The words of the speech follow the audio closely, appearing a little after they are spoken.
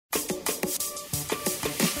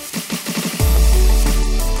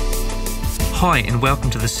Hi and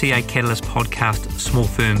welcome to the CA Catalyst podcast, Small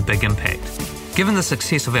Firm, Big Impact. Given the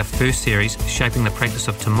success of our first series, Shaping the Practice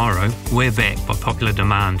of Tomorrow, we're back by popular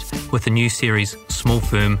demand with the new series, Small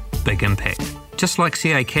Firm, Big Impact. Just like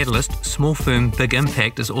CA Catalyst, Small Firm, Big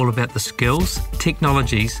Impact is all about the skills,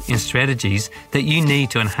 technologies and strategies that you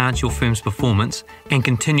need to enhance your firm's performance and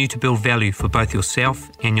continue to build value for both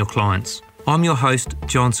yourself and your clients. I'm your host,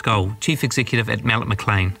 John Schol, Chief Executive at Mallet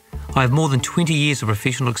McLean. I have more than 20 years of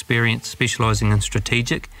professional experience specialising in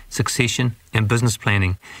strategic, succession and business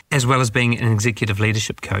planning, as well as being an executive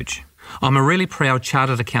leadership coach. I'm a really proud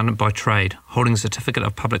chartered accountant by trade, holding a certificate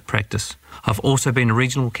of public practice. I've also been a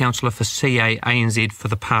regional counsellor for CA ANZ for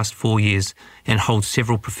the past 4 years and hold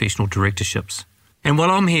several professional directorships. And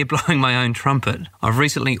while I'm here blowing my own trumpet, I've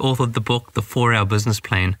recently authored the book, The 4-Hour Business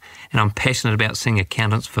Plan, and I'm passionate about seeing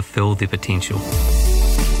accountants fulfil their potential.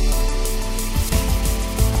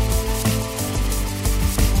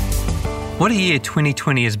 What a year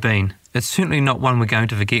 2020 has been. It's certainly not one we're going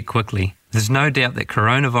to forget quickly. There's no doubt that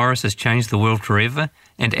coronavirus has changed the world forever,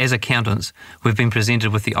 and as accountants, we've been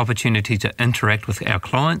presented with the opportunity to interact with our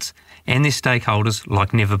clients and their stakeholders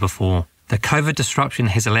like never before. The COVID disruption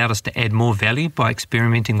has allowed us to add more value by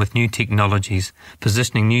experimenting with new technologies,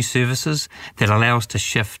 positioning new services that allow us to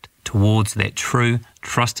shift towards that true,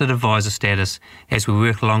 trusted advisor status as we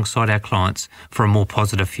work alongside our clients for a more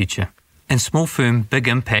positive future. In Small Firm, Big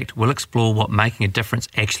Impact, we'll explore what making a difference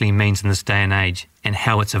actually means in this day and age and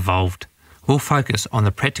how it's evolved. We'll focus on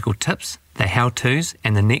the practical tips, the how-tos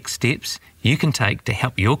and the next steps you can take to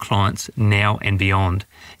help your clients now and beyond.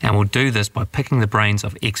 And we'll do this by picking the brains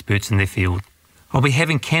of experts in their field. I'll be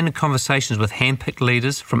having candid conversations with hand-picked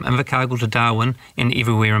leaders from Invercargill to Darwin and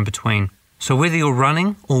everywhere in between. So whether you're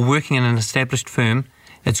running or working in an established firm,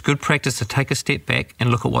 it's good practice to take a step back and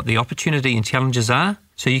look at what the opportunity and challenges are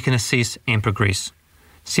so you can assess and progress,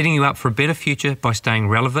 setting you up for a better future by staying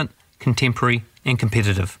relevant, contemporary and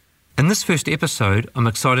competitive. In this first episode, I'm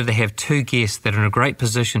excited to have two guests that are in a great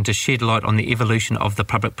position to shed light on the evolution of the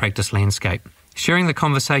public practice landscape. Sharing the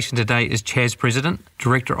conversation today is Chaz, Prezident,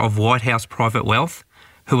 Director of White House Private Wealth,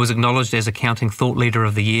 who was acknowledged as Accounting Thought Leader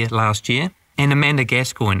of the Year last year, and Amanda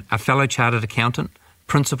Gascoigne, a fellow Chartered Accountant,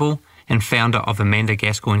 Principal and founder of Amanda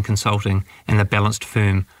Gascoigne Consulting and the Balanced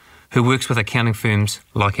Firm, who works with accounting firms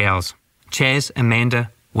like ours. Chaz, Amanda,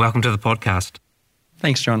 welcome to the podcast.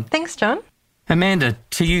 Thanks, John. Thanks, John. Amanda,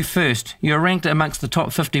 to you first. You're ranked amongst the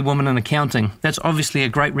top 50 women in accounting. That's obviously a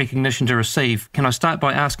great recognition to receive. Can I start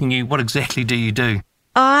by asking you, what exactly do you do?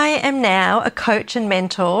 I am now a coach and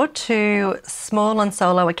mentor to small and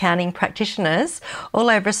solo accounting practitioners all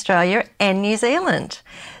over Australia and New Zealand.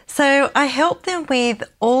 So I help them with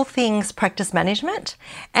all things practice management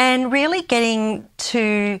and really getting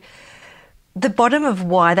to the bottom of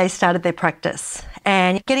why they started their practice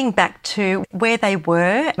and getting back to where they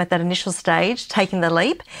were at that initial stage, taking the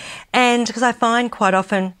leap. And because I find quite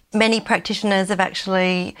often many practitioners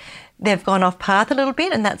they've gone off path a little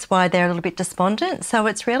bit and that's why they're a little bit despondent. So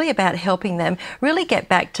it's really about helping them really get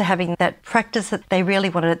back to having that practice that they really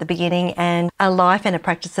wanted at the beginning and a life and a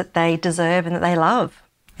practice that they deserve and that they love.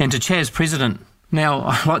 And to Chaz, President. Now,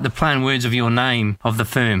 I like the plain words of your name of the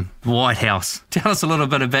firm, White House. Tell us a little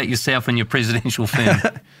bit about yourself and your presidential firm.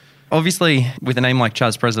 Obviously, with a name like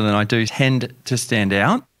Chaz President, I do tend to stand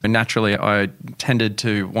out. And naturally, I tended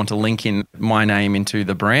to want to link in my name into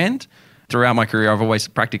the brand. Throughout my career, I've always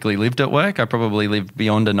practically lived at work. I probably lived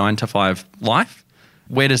beyond a 9-to-5 life.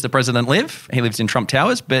 Where does the president live? He lives in Trump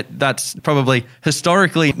Towers, but that's probably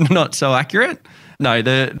historically not so accurate. No,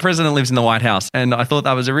 the president lives in the White House. And I thought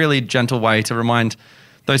that was a really gentle way to remind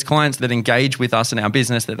those clients that engage with us in our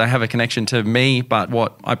business that they have a connection to me. But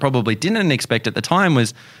what I probably didn't expect at the time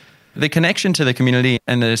was the connection to the community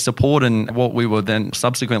and the support and what we were then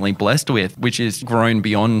subsequently blessed with, which is grown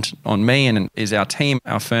beyond on me and is our team,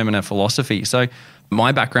 our firm and our philosophy. So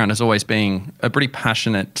my background has always been a pretty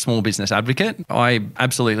passionate small business advocate. I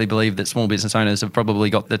absolutely believe that small business owners have probably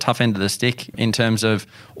got the tough end of the stick in terms of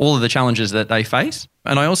all of the challenges that they face.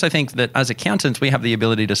 And I also think that as accountants, we have the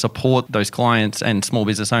ability to support those clients and small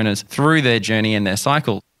business owners through their journey and their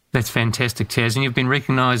cycle. That's fantastic, Chaz. And you've been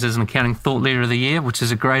recognised as an Accounting Thought Leader of the Year, which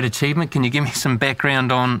is a great achievement. Can you give me some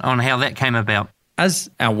background on how that came about?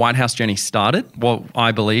 As our White House journey started, what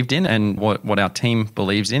I believed in and what our team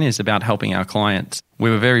believes in is about helping our clients. We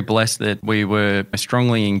were very blessed that we were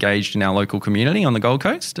strongly engaged in our local community on the Gold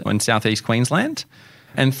Coast in southeast Queensland.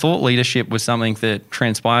 And thought leadership was something that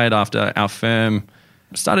transpired after our firm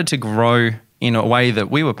started to grow in a way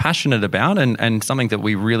that we were passionate about and something that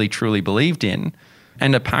we really truly believed in.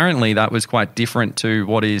 And apparently that was quite different to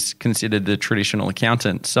what is considered the traditional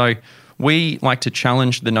accountant. So We like to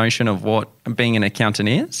challenge the notion of what being an accountant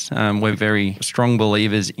is. We're very strong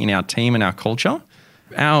believers in our team and our culture.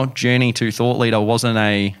 Our journey to thought leader wasn't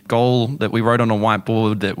a goal that we wrote on a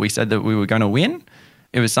whiteboard that we said that we were going to win.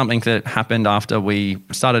 It was something that happened after we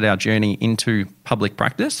started our journey into public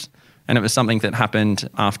practice. And it was something that happened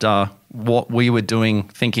after what we were doing,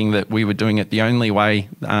 thinking that we were doing it the only way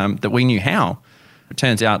that we knew how. It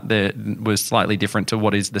turns out that it was slightly different to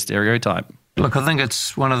what is the stereotype. Look, I think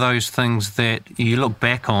it's one of those things that you look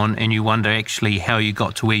back on and you wonder actually how you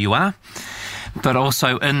got to where you are. But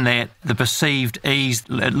also in that, the perceived ease,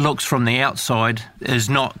 it looks from the outside, is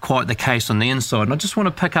not quite the case on the inside. And I just want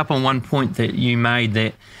to pick up on one point that you made,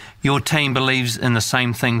 that your team believes in the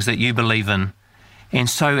same things that you believe in. And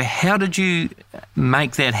so how did you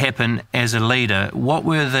make that happen as a leader? What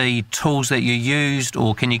were the tools that you used,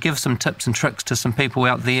 or can you give some tips and tricks to some people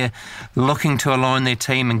out there looking to align their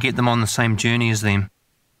team and get them on the same journey as them?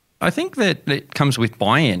 I think that it comes with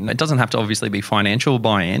buy-in. It doesn't have to obviously be financial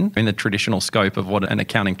buy-in in the traditional scope of what an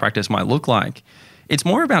accounting practice might look like. It's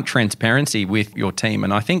more about transparency with your team.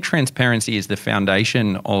 And I think transparency is the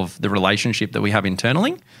foundation of the relationship that we have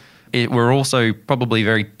internally. We're also probably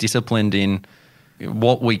very disciplined in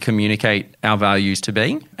what we communicate our values to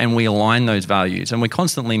be, and we align those values. And we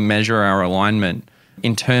constantly measure our alignment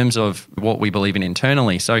in terms of what we believe in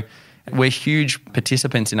internally. So we're huge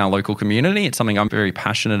participants in our local community. It's something I'm very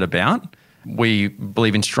passionate about. We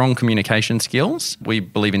believe in strong communication skills. We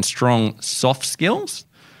believe in strong soft skills.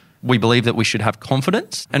 We believe that we should have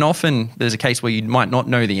confidence. And often there's a case where you might not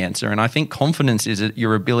know the answer. And I think confidence is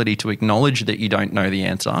your ability to acknowledge that you don't know the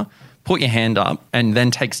answer, put your hand up, and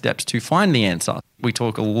then take steps to find the answer. We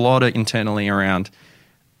talk a lot internally around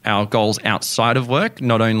our goals outside of work,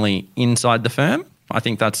 not only inside the firm. I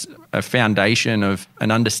think that's a foundation of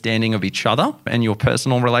an understanding of each other and your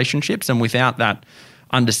personal relationships. And without that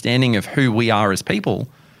understanding of who we are as people,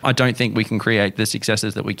 I don't think we can create the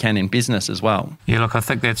successes that we can in business as well. Yeah, look, I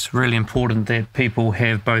think that's really important that people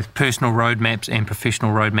have both personal roadmaps and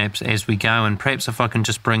professional roadmaps as we go. And perhaps if I can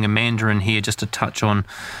just bring Amanda in here just to touch on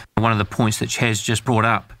one of the points that Chaz just brought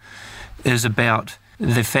up, is about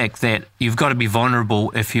the fact that you've got to be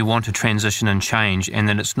vulnerable if you want to transition and change, and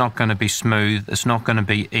that it's not going to be smooth, it's not going to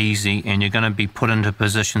be easy, and you're going to be put into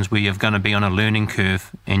positions where you're going to be on a learning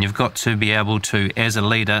curve, and you've got to be able to, as a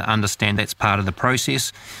leader, understand that's part of the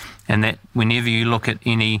process, and that whenever you look at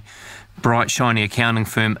any bright, shiny accounting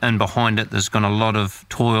firm, in behind it, there's got a lot of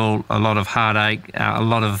toil, a lot of heartache, a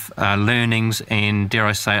lot of learnings, and dare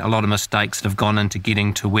I say, a lot of mistakes that have gone into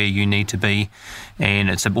getting to where you need to be. And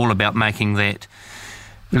it's all about making that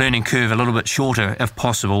learning curve a little bit shorter if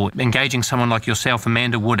possible. Engaging someone like yourself,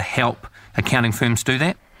 Amanda, would help accounting firms do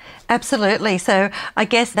that? Absolutely. So I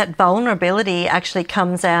guess that vulnerability actually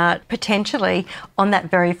comes out potentially on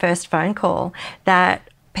that very first phone call, that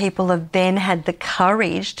people have then had the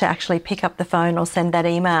courage to actually pick up the phone or send that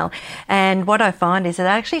email. And what I find is it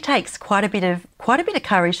actually takes quite a bit of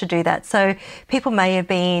courage to do that. So people may have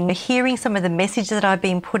been hearing some of the message that I've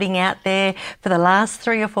been putting out there for the last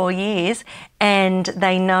 3 or 4 years, and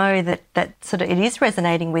they know that sort of it is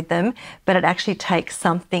resonating with them, but it actually takes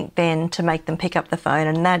something then to make them pick up the phone,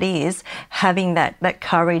 and that is having that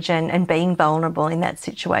courage and being vulnerable in that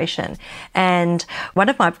situation. And one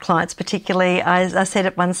of my clients particularly, I said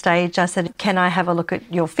at one stage, I said, can I have a look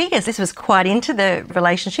at your figures? This was quite into the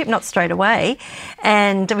relationship, not straight away,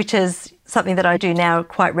 and which is something that I do now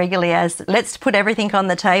quite regularly, as let's put everything on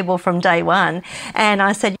the table from day one. And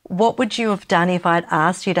I said, what would you have done if I'd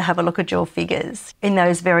asked you to have a look at your figures in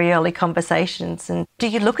those very early conversations? And do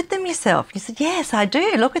you look at them yourself? You said, yes, I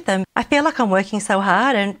do look at them. I feel like I'm working so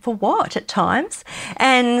hard, and for what at times?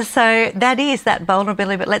 And so that is that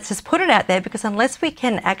vulnerability, but let's just put it out there, because unless we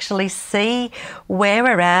can actually see where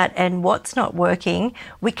we're at and what's not working,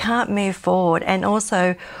 we can't move forward. And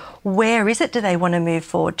also, where is it do they want to move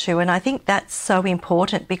forward to? And I think that's so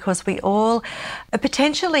important, because we all are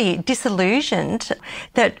potentially disillusioned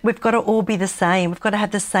that we've got to all be the same. We've got to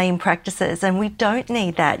have the same practices, and we don't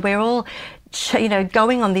need that. We're all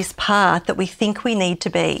going on this path that we think we need to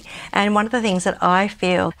be. And one of the things that I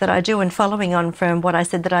feel that I do, and following on from what I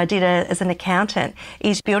said that I did as an accountant,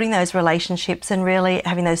 is building those relationships and really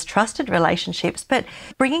having those trusted relationships, but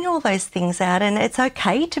bringing all those things out. And it's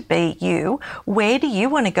okay to be you. Where do you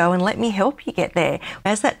want to go? And let me help you get there.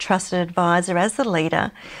 As that trusted advisor, as the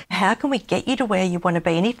leader, how can we get you to where you want to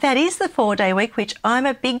be? And if that is the 4-day week, which I'm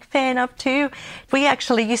a big fan of too, we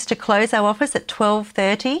actually used to close our office at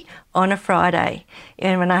 12:30 on a Friday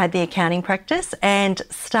and when I had the accounting practice, and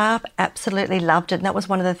staff absolutely loved it. And that was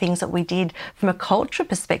one of the things that we did from a culture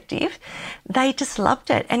perspective. They just loved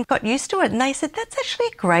it and got used to it. And they said, that's actually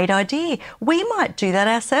a great idea. We might do that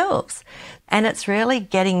ourselves. And it's really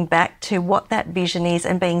getting back to what that vision is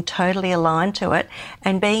and being totally aligned to it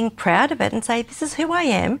and being proud of it and say, this is who I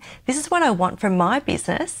am. This is what I want from my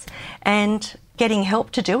business, and getting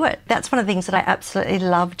help to do it. That's one of the things that I absolutely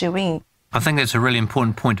love doing. I think that's a really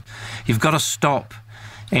important point. You've got to stop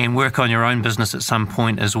and work on your own business at some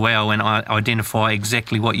point as well, and identify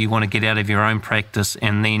exactly what you want to get out of your own practice,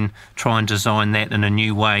 and then try and design that in a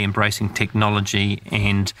new way, embracing technology,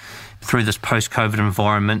 and through this post-COVID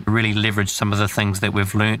environment, really leverage some of the things that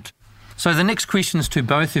we've learnt. So the next question is to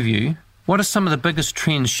both of you. What are some of the biggest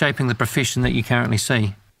trends shaping the profession that you currently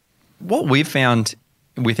see? What we've found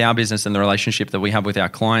with our business and the relationship that we have with our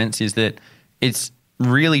clients is that it's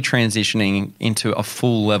really transitioning into a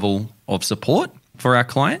full level of support for our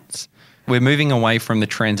clients. We're moving away from the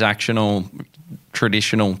transactional,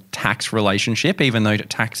 traditional tax relationship, even though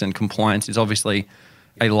tax and compliance is obviously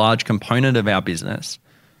a large component of our business.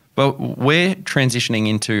 But we're transitioning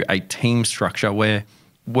into a team structure where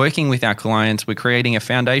working with our clients, we're creating a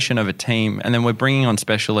foundation of a team, and then we're bringing on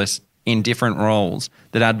specialists in different roles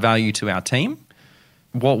that add value to our team.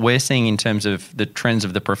 What we're seeing in terms of the trends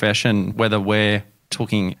of the profession, whether we're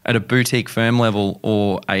talking at a boutique firm level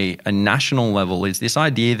or a national level, is this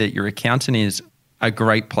idea that your accountant is a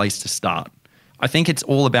great place to start. I think it's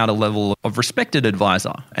all about a level of respected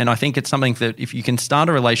advisor. And I think it's something that if you can start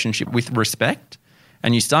a relationship with respect,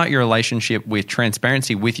 and you start your relationship with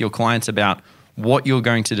transparency with your clients about what you're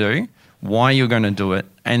going to do, why you're going to do it,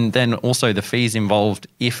 and then also the fees involved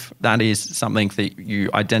if that is something that you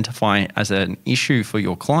identify as an issue for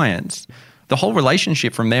your clients, the whole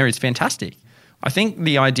relationship from there is fantastic. I think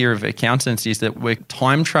the idea of accountants is that we're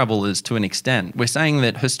time travelers to an extent. We're saying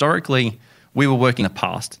that historically we were working in the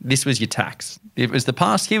past. This was your tax. It was the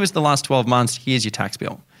past. Here was the last 12 months. Here's your tax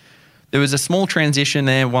bill. There was a small transition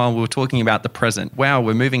there while we were talking about the present. Wow,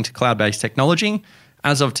 we're moving to cloud-based technology.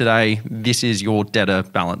 As of today, this is your debtor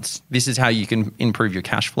balance. This is how you can improve your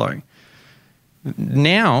cash flow.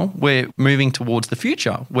 Now we're moving towards the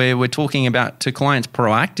future where we're talking about to clients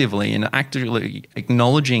proactively and actively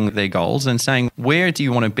acknowledging their goals and saying, where do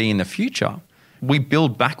you want to be in the future? We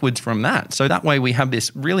build backwards from that. So that way we have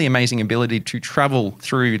this really amazing ability to travel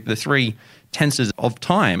through the three tenses of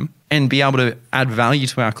time and be able to add value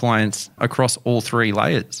to our clients across all three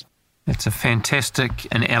layers. That's a fantastic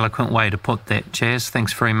and eloquent way to put that, Chaz.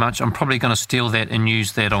 Thanks very much. I'm probably going to steal that and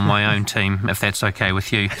use that on my own team, if that's okay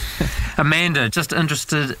with you. Amanda, just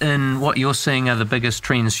interested in what you're seeing are the biggest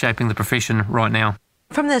trends shaping the profession right now.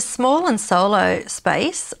 From the small and solo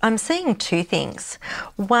space, I'm seeing two things.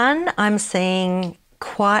 One, I'm seeing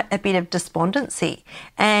quite a bit of despondency.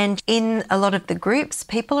 And in a lot of the groups,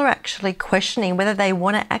 people are actually questioning whether they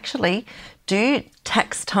want to actually do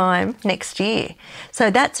tax time next year. So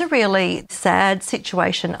that's a really sad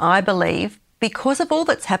situation, I believe, because of all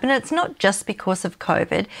that's happened. It's not just because of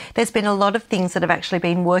COVID. There's been a lot of things that have actually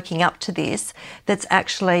been working up to this that's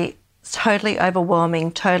actually totally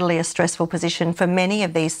overwhelming, totally a stressful position for many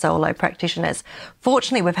of these solo practitioners.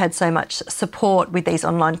 Fortunately, we've had so much support with these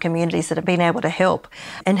online communities that have been able to help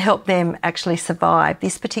them actually survive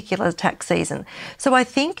this particular tax season. So I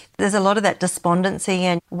think there's a lot of that despondency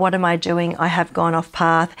and what am I doing? I have gone off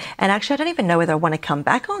path, and actually I don't even know whether I want to come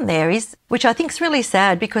back on there, which I think is really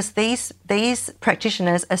sad because these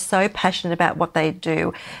practitioners are so passionate about what they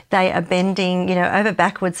do. They are bending, over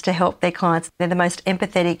backwards to help their clients. They're the most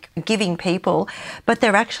empathetic, giving people, but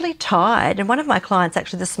they're actually tired. And one of my clients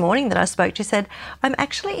actually this morning that I spoke to said, I'm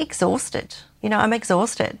actually exhausted. I'm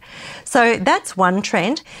exhausted. So that's one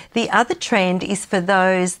trend. The other trend is for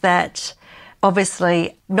those that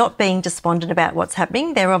obviously not being despondent about what's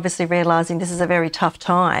happening. They're obviously realising this is a very tough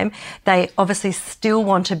time. They obviously still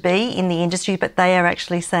want to be in the industry, but they are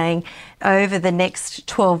actually saying over the next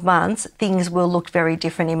 12 months, things will look very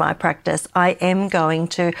different in my practice. I am going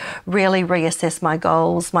to really reassess my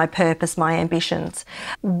goals, my purpose, my ambitions.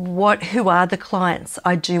 Who are the clients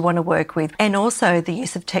I do want to work with? And also the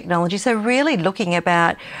use of technology. So really working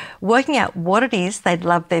out what it is they'd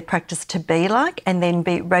love their practice to be like, and then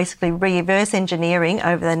be basically reverse engineering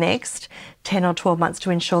over the next 10 or 12 months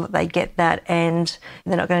to ensure that they get that and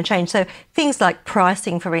they're not going to change. So things like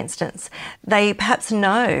pricing, for instance, they perhaps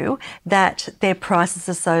know that their prices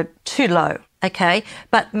are so too low. Okay,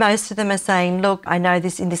 but most of them are saying, look, I know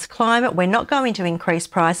this in this climate, we're not going to increase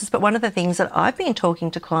prices. But one of the things that I've been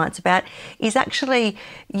talking to clients about is actually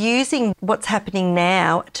using what's happening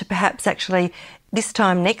now to perhaps actually this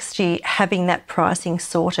time next year having that pricing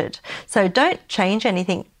sorted. So don't change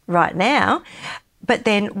anything right now, but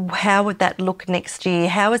then how would that look next year?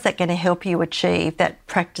 How is that going to help you achieve that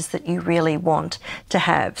practice that you really want to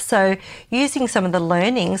have? So using some of the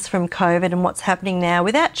learnings from COVID and what's happening now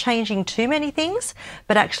without changing too many things,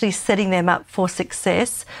 but actually setting them up for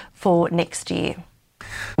success for next year.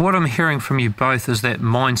 What I'm hearing from you both is that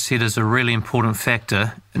mindset is a really important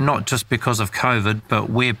factor, not just because of COVID, but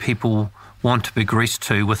where people want to progress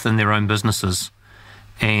to within their own businesses.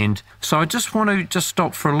 And so I just want to just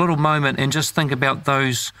stop for a little moment and just think about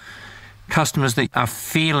those customers that are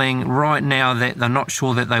feeling right now that they're not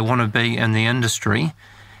sure that they want to be in the industry.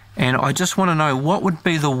 And I just want to know, what would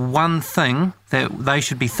be the one thing that they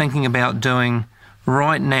should be thinking about doing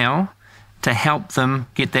right now to help them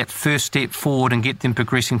get that first step forward and get them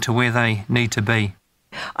progressing to where they need to be?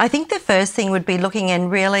 I think the first thing would be looking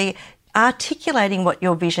and really articulating what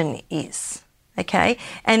your vision is. Okay,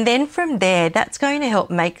 and then from there, that's going to help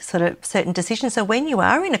make sort of certain decisions. So when you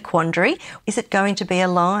are in a quandary, is it going to be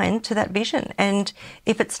aligned to that vision? And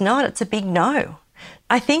if it's not, it's a big no.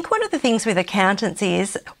 I think one of the things with accountants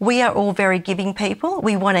is we are all very giving people.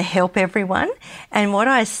 We want to help everyone. And what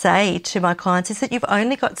I say to my clients is that you've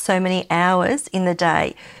only got so many hours in the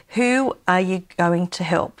day. Who are you going to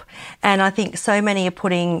help? And I think so many are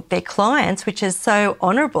putting their clients, which is so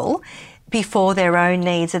honourable, before their own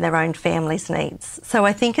needs and their own family's needs. So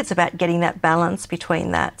I think it's about getting that balance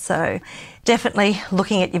between that. So definitely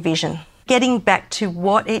looking at your vision, getting back to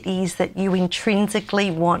what it is that you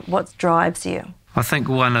intrinsically want, what drives you. I think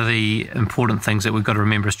one of the important things that we've got to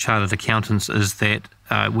remember as chartered accountants is that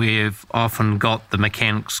we've often got the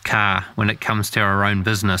mechanic's car when it comes to our own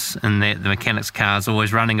business, and that the mechanic's car is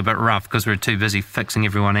always running a bit rough because we're too busy fixing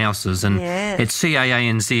everyone else's. And Yes. at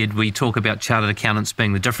CAANZ, we talk about chartered accountants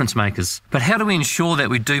being the difference makers. But how do we ensure that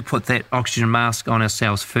we do put that oxygen mask on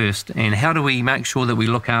ourselves first? And how do we make sure that we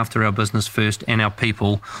look after our business first and our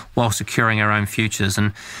people while securing our own futures?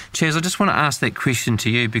 And Chaz, I just want to ask that question to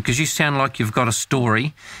you, because you sound like you've got a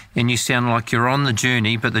story and you sound like you're on the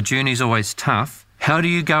journey, but the journey's always tough. How do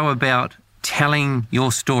you go about telling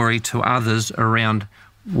your story to others around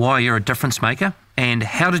why you're a difference maker? And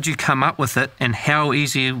how did you come up with it? And how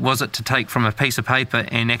easy was it to take from a piece of paper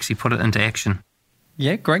and actually put it into action?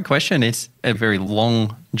 Yeah, great question. It's a very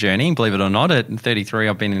long journey, believe it or not. At 33,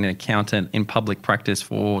 I've been an accountant in public practice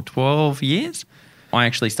for 12 years. I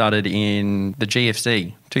actually started in the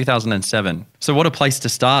GFC, 2007. So what a place to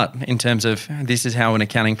start in terms of this is how an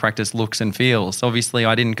accounting practice looks and feels. Obviously,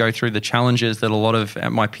 I didn't go through the challenges that a lot of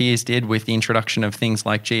my peers did with the introduction of things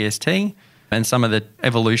like GST and some of the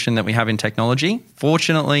evolution that we have in technology.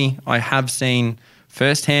 Fortunately, I have seen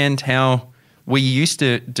firsthand how we used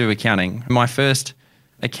to do accounting. My first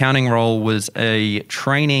accounting role was a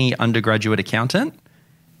trainee undergraduate accountant.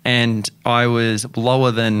 And I was lower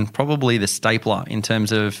than probably the stapler in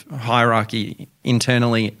terms of hierarchy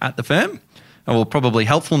internally at the firm, or probably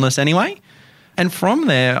helpfulness anyway. And from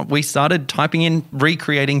there, we started typing in,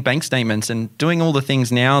 recreating bank statements and doing all the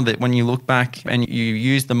things now that when you look back and you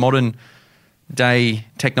use the modern day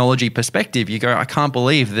technology perspective, you go, I can't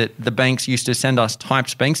believe that the banks used to send us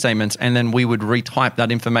typed bank statements and then we would retype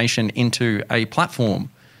that information into a platform.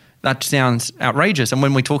 That sounds outrageous. And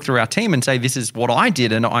when we talk through our team and say, this is what I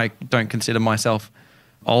did, and I don't consider myself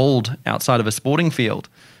old outside of a sporting field.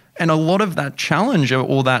 And a lot of that challenge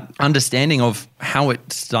or that understanding of how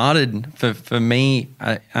it started for me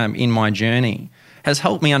in my journey has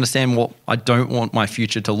helped me understand what I don't want my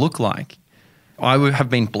future to look like. I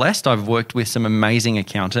have been blessed. I've worked with some amazing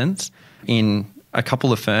accountants in a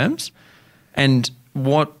couple of firms. And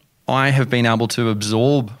what I have been able to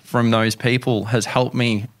absorb from those people has helped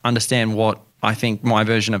me understand what I think my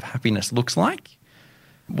version of happiness looks like.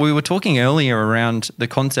 We were talking earlier around the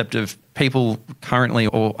concept of people currently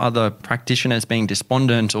or other practitioners being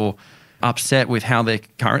despondent or upset with how they're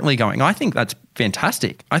currently going. I think that's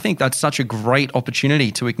fantastic. I think that's such a great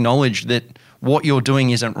opportunity to acknowledge that what you're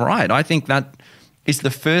doing isn't right. I think that is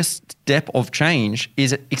the first step of change,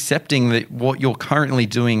 is accepting that what you're currently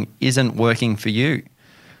doing isn't working for you.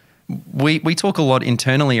 We talk a lot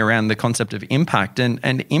internally around the concept of impact,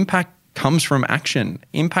 and impact comes from action.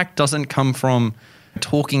 Impact doesn't come from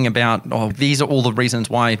talking about, oh, these are all the reasons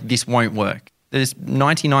why this won't work. There's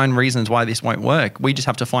 99 reasons why this won't work. We just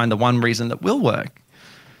have to find the one reason that will work.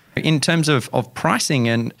 In terms of pricing,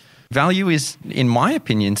 and value is, in my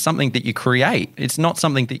opinion, something that you create. It's not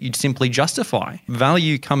something that you simply justify.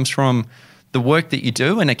 Value comes from the work that you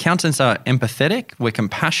do, and accountants are empathetic, we're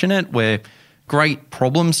compassionate, we're great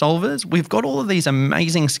problem solvers. We've got all of these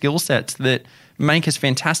amazing skill sets that make us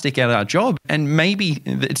fantastic at our job. And maybe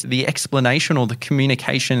it's the explanation or the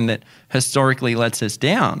communication that historically lets us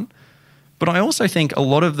down. But I also think a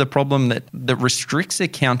lot of the problem that restricts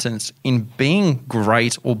accountants in being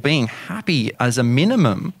great or being happy as a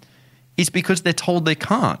minimum is because they're told they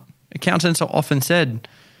can't. Accountants are often said,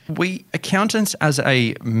 accountants as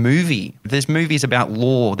a movie, there's movies about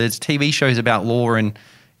law, there's TV shows about law, and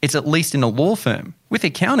it's at least in a law firm. With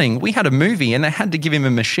accounting, we had a movie and they had to give him a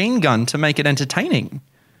machine gun to make it entertaining.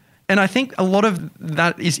 And I think a lot of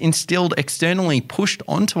that is instilled externally, pushed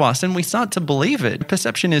onto us, and we start to believe it.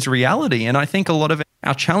 Perception is reality. And I think a lot of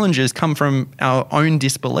our challenges come from our own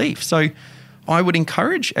disbelief. So I would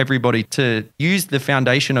encourage everybody to use the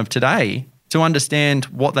foundation of today to understand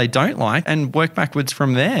what they don't like and work backwards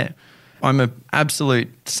from there. I'm an absolute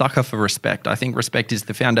sucker for respect. I think respect is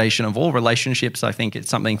the foundation of all relationships. I think it's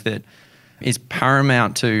something that is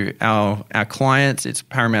paramount to our clients, it's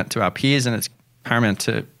paramount to our peers, and it's paramount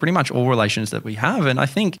to pretty much all relations that we have. And I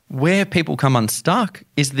think where people come unstuck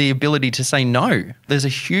is the ability to say no. There's a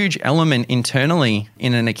huge element internally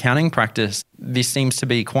in an accounting practice. This seems to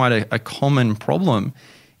be quite a common problem,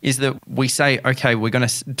 is that we say, okay, we're going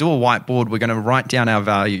to do a whiteboard, we're going to write down our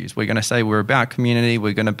values, we're going to say we're about community,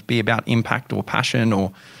 we're going to be about impact or passion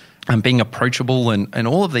or being approachable and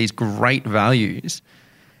all of these great values.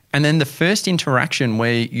 And then the first interaction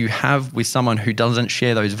where you have with someone who doesn't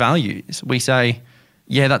share those values, we say,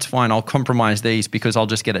 yeah, that's fine, I'll compromise these because I'll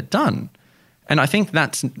just get it done. And I think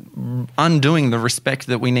that's undoing the respect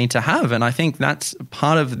that we need to have. And I think that's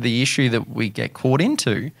part of the issue that we get caught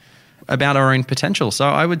into about our own potential. So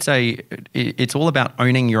I would say it's all about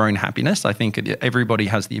owning your own happiness. I think everybody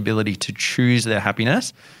has the ability to choose their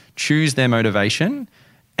happiness, choose their motivation,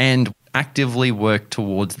 and actively work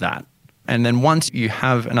towards that. And then once you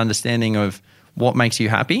have an understanding of what makes you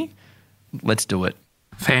happy, let's do it.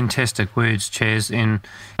 Fantastic words, Chaz. And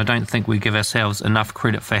I don't think we give ourselves enough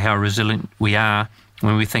credit for how resilient we are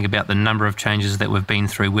when we think about the number of changes that we've been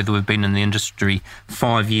through, whether we've been in the industry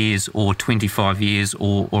 5 years or 25 years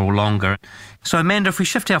or longer. So Amanda, if we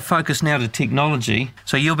shift our focus now to technology,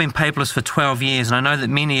 so you've been paperless for 12 years, and I know that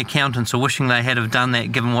many accountants are wishing they had have done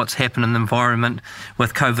that given what's happened in the environment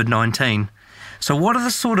with COVID-19. So what are the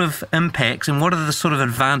sort of impacts and what are the sort of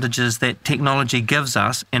advantages that technology gives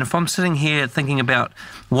us? And if I'm sitting here thinking about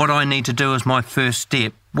what I need to do as my first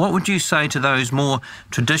step, what would you say to those more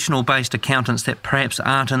traditional-based accountants that perhaps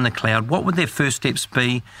aren't in the cloud? What would their first steps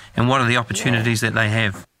be and what are the opportunities that they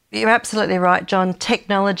have? You're absolutely right, John.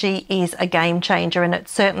 Technology is a game changer, and it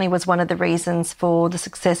certainly was one of the reasons for the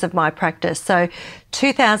success of my practice. So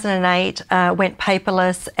 2008 went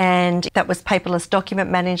paperless, and that was paperless document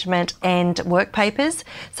management and work papers.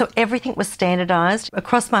 So everything was standardised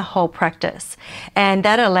across my whole practice. And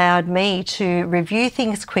that allowed me to review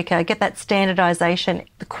things quicker, get that standardisation.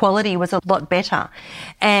 The quality was a lot better.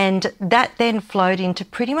 And that then flowed into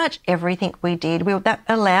pretty much everything we did. That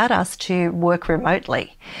allowed us to work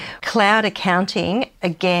remotely. Cloud accounting,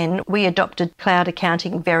 again, we adopted cloud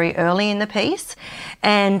accounting very early in the piece,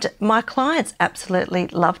 and my clients absolutely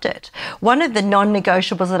loved it. One of the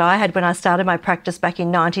non-negotiables that I had when I started my practice back in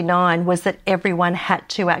 99 was that everyone had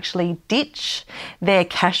to actually ditch their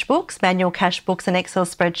cash books, manual cash books and Excel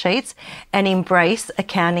spreadsheets, and embrace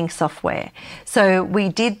accounting software. So we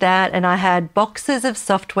did that, and I had boxes of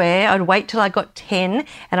software. I'd wait till I got 10,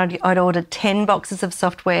 and I'd order 10 boxes of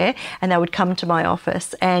software, and they would come to my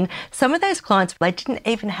office. And some of those clients, they didn't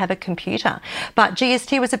even have a computer. But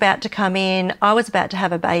GST was about to come in, I was about to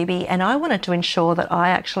have a baby, and I wanted to ensure that I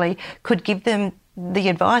actually could give them the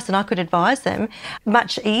advice and I could advise them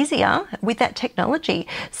much easier with that technology.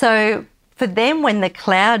 So for them, when the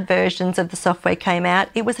cloud versions of the software came out,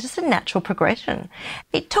 it was just a natural progression.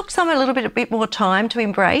 It took some a bit more time to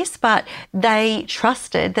embrace, but they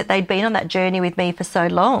trusted that they'd been on that journey with me for so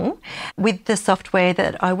long with the software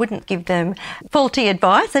that I wouldn't give them faulty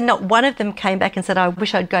advice. And not one of them came back and said, I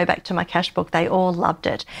wish I'd go back to my cash book. They all loved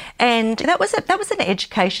it. And that was an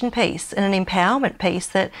education piece and an empowerment piece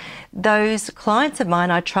that those clients of mine,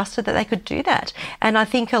 I trusted that they could do that. And I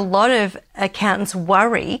think a lot of accountants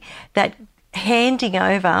worry that handing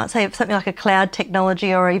over, say, something like a cloud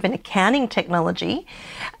technology or even accounting technology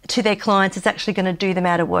to their clients is actually going to do them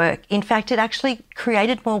out of work. In fact, it actually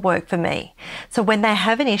created more work for me. So when they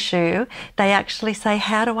have an issue, they actually say,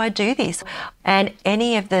 how do I do this? And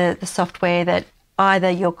any of the software that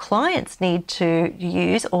either your clients need to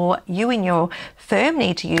use or you and your firm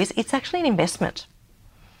need to use, it's actually an investment.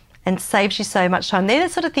 and saves you so much time. They're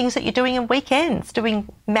the sort of things that you're doing in weekends, doing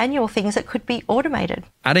manual things that could be automated.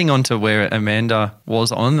 Adding on to where Amanda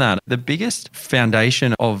was on that, the biggest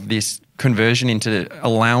foundation of this conversion into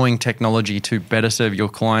allowing technology to better serve your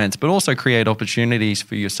clients, but also create opportunities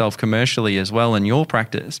for yourself commercially as well in your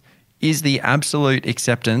practice, is the absolute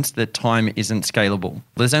acceptance that time isn't scalable.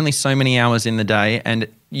 There's only so many hours in the day, and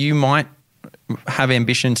you might have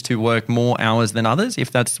ambitions to work more hours than others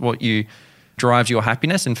if that's what you drives your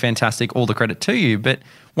happiness, and fantastic, all the credit to you. But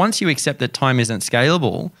once you accept that time isn't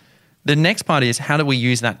scalable, the next part is, how do we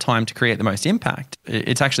use that time to create the most impact?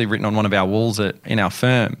 It's actually written on one of our walls in our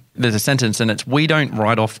firm. There's a sentence and it's, we don't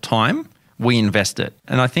write off time, we invest it.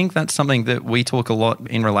 And I think that's something that we talk a lot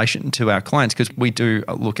in relation to our clients, because we do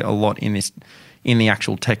look at a lot in the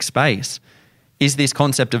actual tech space, is this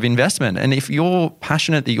concept of investment. And if you're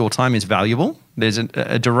passionate that your time is valuable, there's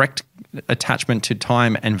a direct attachment to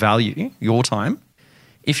time and value, your time.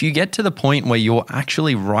 If you get to the point where you're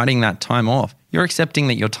actually writing that time off, you're accepting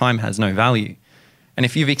that your time has no value. And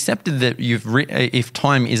if you've accepted that if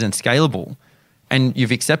time isn't scalable, and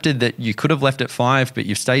you've accepted that you could have left at 5, but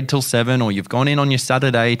you've stayed till 7, or you've gone in on your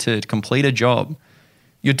Saturday to complete a job,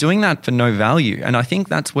 you're doing that for no value. And I think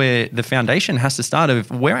that's where the foundation has to start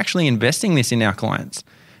of, we're actually investing this in our clients.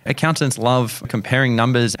 Accountants love comparing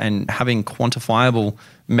numbers and having quantifiable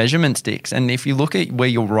measurement sticks. And if you look at where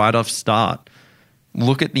your write-offs start,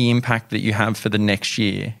 look at the impact that you have for the next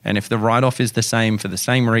year. And if the write-off is the same for the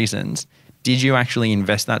same reasons, did you actually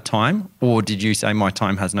invest that time, or did you say my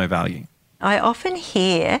time has no value? I often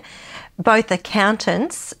hear both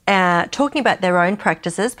accountants talking about their own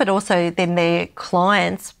practices, but also then their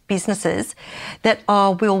clients' businesses, that,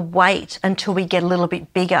 we'll wait until we get a little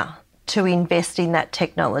bit bigger to invest in that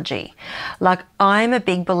technology. Like, I'm a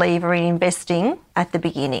big believer in investing at the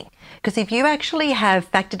beginning, because if you actually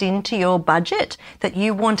have factored into your budget that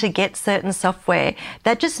you want to get certain software,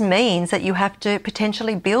 that just means that you have to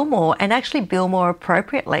potentially bill more, and actually bill more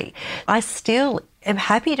appropriately. I still am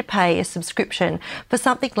happy to pay a subscription for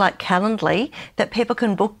something like Calendly, that people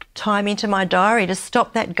can book time into my diary to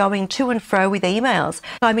stop that going to and fro with emails.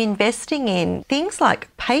 I'm investing in things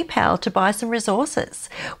like PayPal to buy some resources,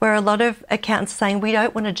 where a lot of accountants are saying we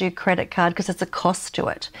don't want to do credit card because it's a cost to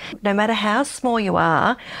it. No matter how small you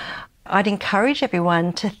are, I'd encourage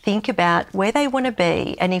everyone to think about where they want to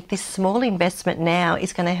be, and if this small investment now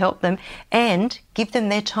is going to help them and give them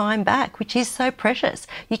their time back, which is so precious.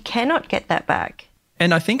 You cannot get that back.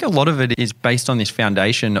 And I think a lot of it is based on this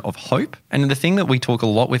foundation of hope. And the thing that we talk a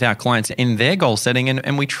lot with our clients in their goal setting,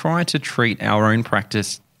 and we try to treat our own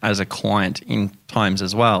practice as a client in times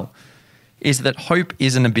as well, is that hope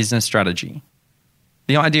isn't a business strategy.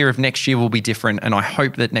 The idea of next year will be different, and I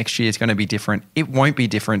hope that next year is going to be different. It won't be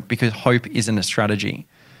different, because hope isn't a strategy.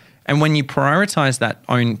 And when you prioritize that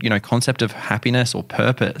own, concept of happiness or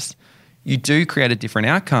purpose, you do create a different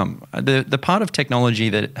outcome. The part of technology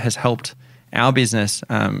that has helped our business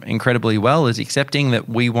incredibly well is accepting that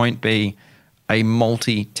we won't be a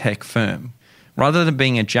multi-tech firm. Rather than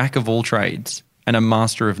being a jack of all trades and a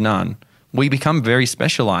master of none, we become very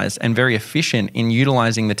specialized and very efficient in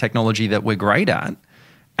utilizing the technology that we're great at,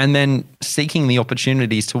 and then seeking the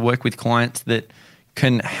opportunities to work with clients that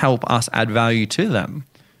can help us add value to them.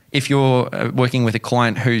 If you're working with a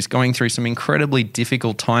client who's going through some incredibly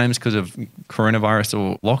difficult times because of coronavirus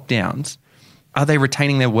or lockdowns, are they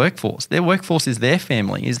retaining their workforce? Their workforce is their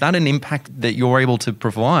family. Is that an impact that you're able to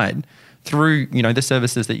provide through, the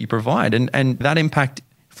services that you provide? And that impact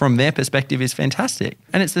from their perspective is fantastic.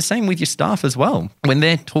 And it's the same with your staff as well. When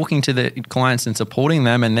they're talking to the clients and supporting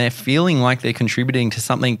them, and they're feeling like they're contributing to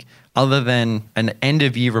something other than an end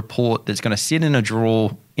of year report that's going to sit in a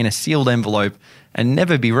drawer in a sealed envelope and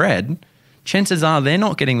never be read, chances are they're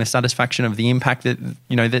not getting the satisfaction of the impact that,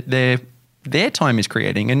 that their time is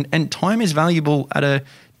creating. And time is valuable at a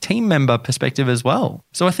team member perspective as well.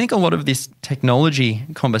 So I think a lot of this technology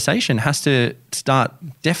conversation has to start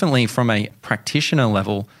definitely from a practitioner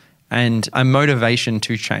level and a motivation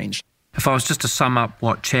to change. If I was just to sum up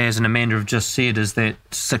what Chaz and Amanda have just said, is that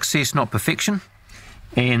success, not perfection,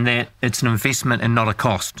 and that it's an investment and not a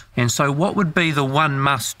cost. And so what would be the one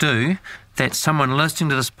must do that someone listening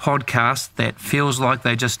to this podcast that feels like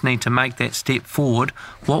they just need to make that step forward,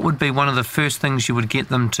 what would be one of the first things you would get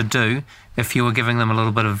them to do if you were giving them a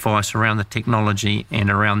little bit of advice around the technology and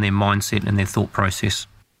around their mindset and their thought process?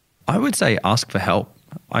 I would say ask for help.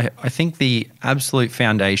 I think the absolute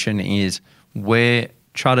foundation is, we're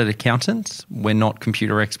chartered accountants, we're not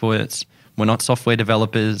computer experts, we're not software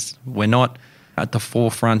developers, we're not at the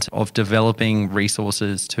forefront of developing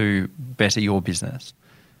resources to better your business.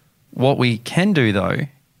 What we can do, though,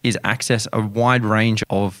 is access a wide range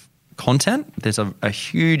of content. There's a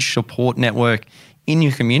huge support network in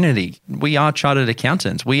your community. We are chartered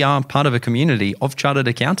accountants. We are part of a community of chartered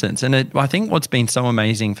accountants. And I think what's been so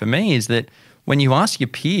amazing for me is that when you ask your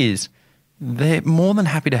peers, they're more than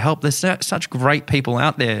happy to help. There's such great people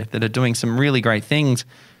out there that are doing some really great things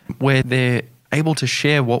where they're able to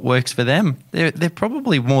share what works for them. They're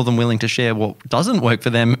probably more than willing to share what doesn't work for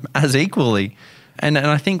them as equally. And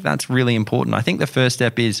I think that's really important. I think the first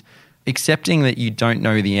step is accepting that you don't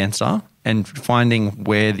know the answer and finding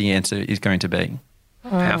where the answer is going to be.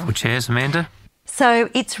 Powerful. Chaz, Amanda? So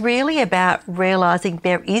it's really about realising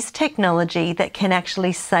there is technology that can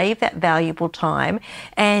actually save that valuable time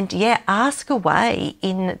and, ask away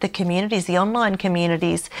in the communities, the online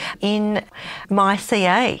communities, in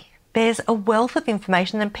MyCA. There's a wealth of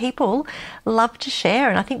information and people love to share.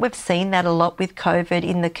 And I think we've seen that a lot with COVID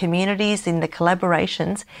in the communities, in the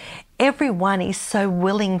collaborations. Everyone is so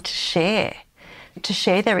willing to share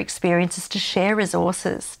their experiences, to share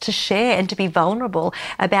resources, to share and to be vulnerable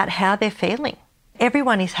about how they're feeling.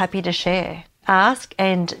 Everyone is happy to share, ask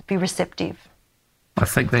and be receptive. I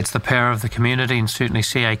think that's the power of the community, and certainly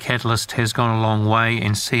CA Catalyst has gone a long way,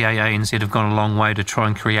 and CAANZ have gone a long way to try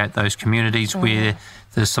and create those communities where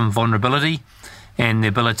there's some vulnerability and the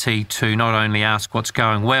ability to not only ask what's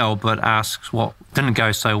going well, but ask what didn't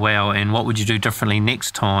go so well and what would you do differently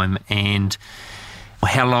next time, and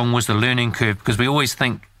how long was the learning curve? Because we always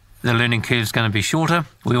think the learning curve is going to be shorter.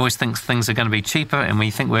 We always think things are going to be cheaper, and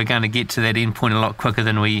we think we're going to get to that end point a lot quicker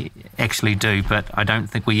than we actually do, but I don't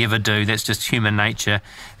think we ever do. That's just human nature.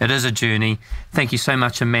 It is a journey. Thank you so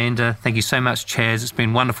much, Amanda. Thank you so much, Chaz. It's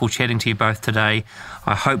been wonderful chatting to you both today.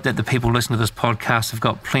 I hope that the people listening to this podcast have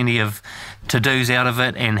got plenty of to-dos out of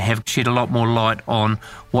it and have shed a lot more light on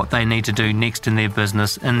what they need to do next in their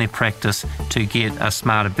business, in their practice, to get a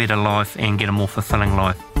smarter, better life and get a more fulfilling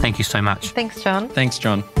life. Thank you so much. Thanks, John. Thanks,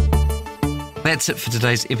 John. That's it for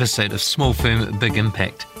today's episode of Small Firm, Big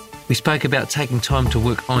Impact. We spoke about taking time to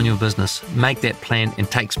work on your business, make that plan and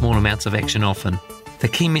take small amounts of action often. The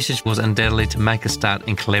key message was undoubtedly to make a start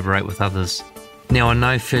and collaborate with others. Now, I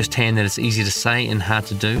know firsthand that it's easy to say and hard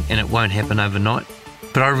to do, and it won't happen overnight,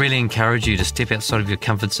 but I really encourage you to step outside of your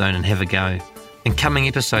comfort zone and have a go. In coming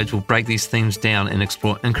episodes, we'll break these themes down and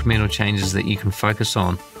explore incremental changes that you can focus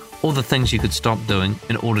on, all the things you could stop doing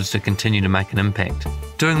in order to continue to make an impact.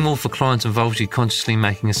 Doing more for clients involves you consciously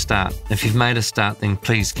making a start. If you've made a start, then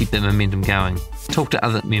please keep that momentum going. Talk to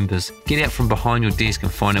other members, get out from behind your desk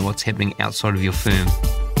and find out what's happening outside of your firm.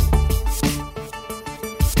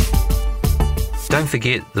 Don't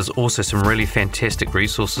forget, there's also some really fantastic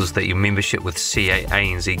resources that your membership with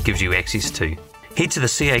CAANZ gives you access to. Head to the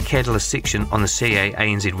CA Catalyst section on the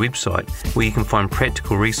CAANZ website, where you can find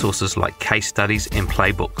practical resources like case studies and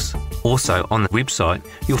playbooks. Also, on the website,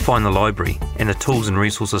 you'll find the library and the Tools and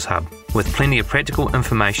Resources Hub, with plenty of practical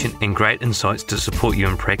information and great insights to support you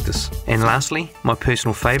in practice. And lastly, my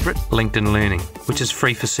personal favourite, LinkedIn Learning, which is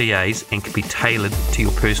free for CAs and can be tailored to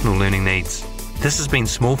your personal learning needs. This has been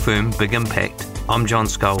Small Firm, Big Impact. I'm John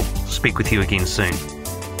Schol. Speak with you again soon.